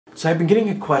So I've been getting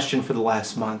a question for the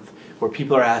last month where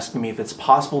people are asking me if it's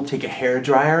possible to take a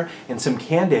hairdryer and some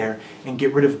canned air and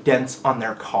get rid of dents on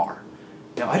their car.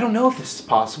 Now I don't know if this is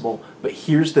possible, but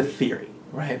here's the theory,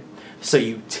 right? So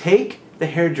you take the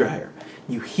hairdryer,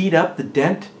 you heat up the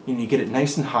dent and you get it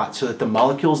nice and hot so that the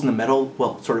molecules in the metal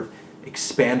will sort of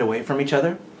expand away from each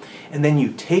other. And then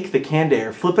you take the canned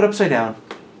air, flip it upside down,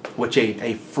 which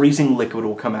a freezing liquid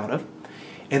will come out of.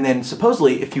 And then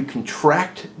supposedly, if you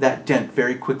contract that dent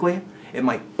very quickly, it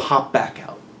might pop back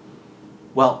out.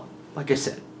 Well, like I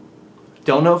said,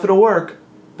 don't know if it'll work,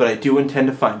 but I do intend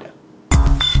to find out.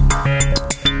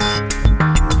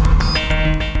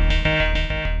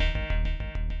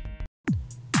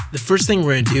 The first thing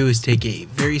we're going to do is take a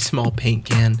very small paint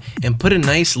can and put a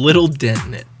nice little dent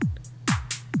in it.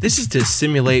 This is to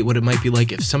simulate what it might be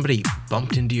like if somebody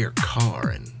bumped into your car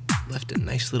and left a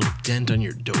nice little dent on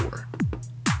your door.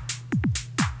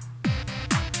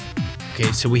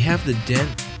 Okay, so we have the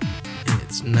dent, and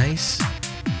it's nice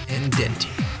and denty.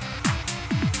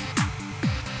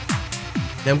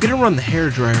 Now I'm going to run the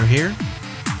hairdryer here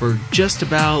for just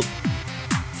about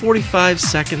 45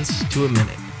 seconds to a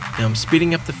minute. Now I'm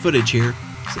speeding up the footage here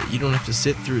so that you don't have to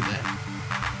sit through that.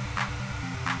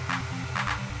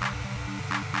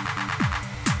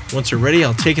 Once you're ready,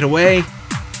 I'll take it away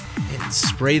and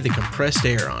spray the compressed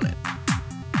air on it.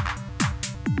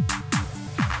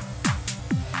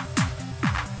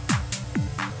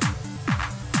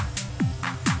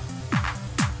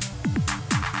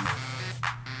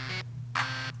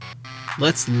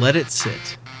 Let's let it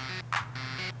sit.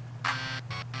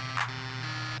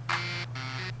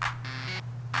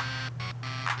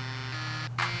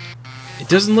 It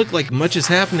doesn't look like much is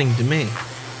happening to me.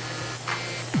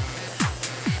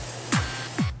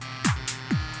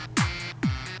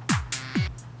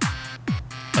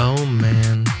 Oh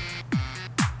man.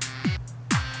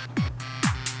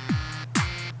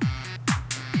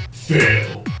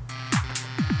 Fail.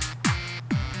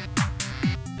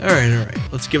 Alright,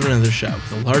 let's give it another shot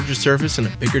with a larger surface and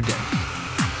a bigger dent.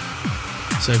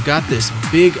 So I've got this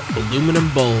big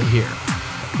aluminum bowl here.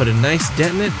 I put a nice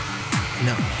dent in it, and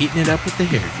now I'm heating it up with the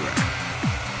hairdryer.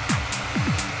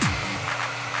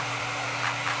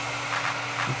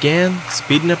 Again,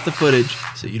 speeding up the footage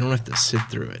so you don't have to sit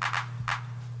through it.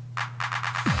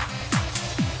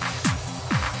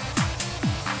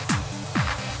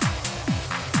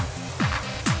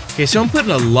 Okay, so I'm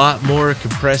putting a lot more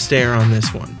compressed air on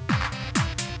this one.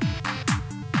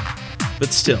 But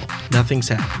still, nothing's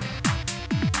happening.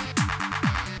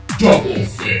 Double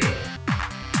fail.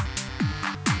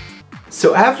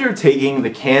 So after taking the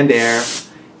canned air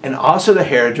and also the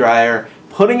hairdryer,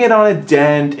 putting it on a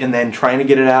dent and then trying to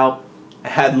get it out, I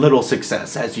had little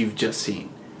success, as you've just seen.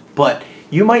 But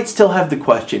you might still have the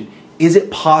question, is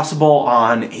it possible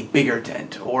on a bigger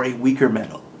dent or a weaker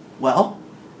metal? Well,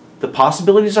 the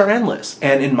possibilities are endless,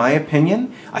 and in my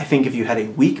opinion, I think if you had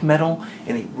a weak metal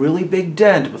and a really big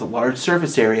dent with a large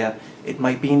surface area, it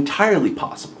might be entirely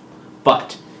possible.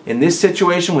 But in this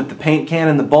situation with the paint can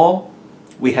and the bowl,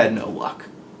 we had no luck.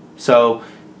 So,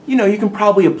 you can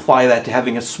probably apply that to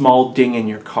having a small ding in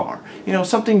your car.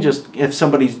 Something just if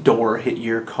somebody's door hit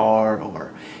your car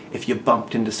or if you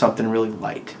bumped into something really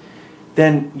light.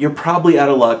 Then you're probably out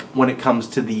of luck when it comes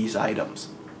to these items.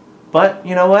 But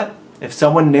you know what? If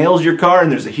someone nails your car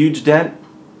and there's a huge dent,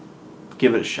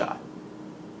 give it a shot.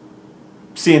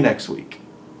 See you next week.